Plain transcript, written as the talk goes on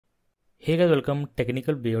Hey guys, welcome.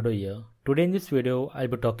 Technical Beardo here. Today in this video, I'll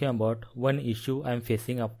be talking about one issue I'm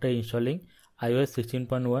facing after installing iOS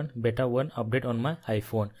 16.1 beta 1 update on my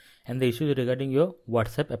iPhone, and the issue is regarding your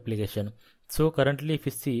WhatsApp application. So currently, if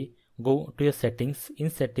you see, go to your settings,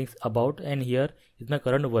 in settings about, and here is my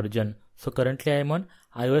current version. So currently I am on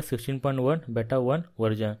iOS 16.1 beta 1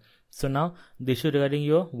 version. So now the issue regarding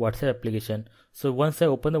your WhatsApp application. So once I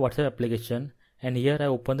open the WhatsApp application, and here I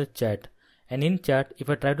open the chat. And in chat, if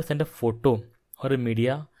I try to send a photo or a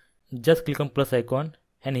media, just click on plus icon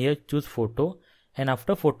and here choose photo, and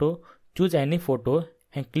after photo choose any photo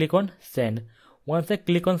and click on send. Once I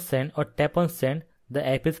click on send or tap on send, the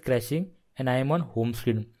app is crashing and I am on home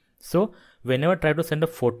screen. So whenever I try to send a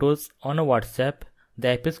photos on a WhatsApp, the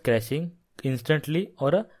app is crashing instantly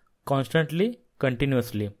or constantly,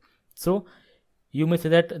 continuously. So you may say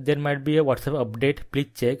that there might be a WhatsApp update, please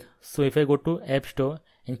check. So if I go to App Store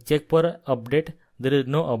and check for update, there is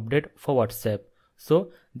no update for WhatsApp.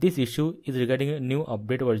 So this issue is regarding a new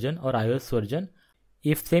update version or iOS version.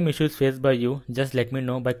 If same issue is faced by you, just let me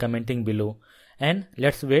know by commenting below. And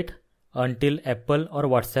let's wait until Apple or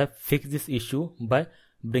WhatsApp fix this issue by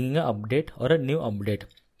bringing an update or a new update.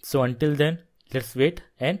 So until then, let's wait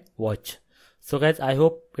and watch. So guys, I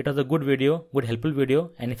hope it was a good video, good helpful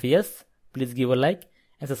video, and if yes, please give a like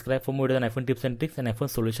and subscribe for more on iPhone tips and tricks and iPhone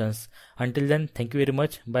solutions. Until then, thank you very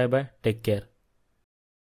much. Bye bye. Take care.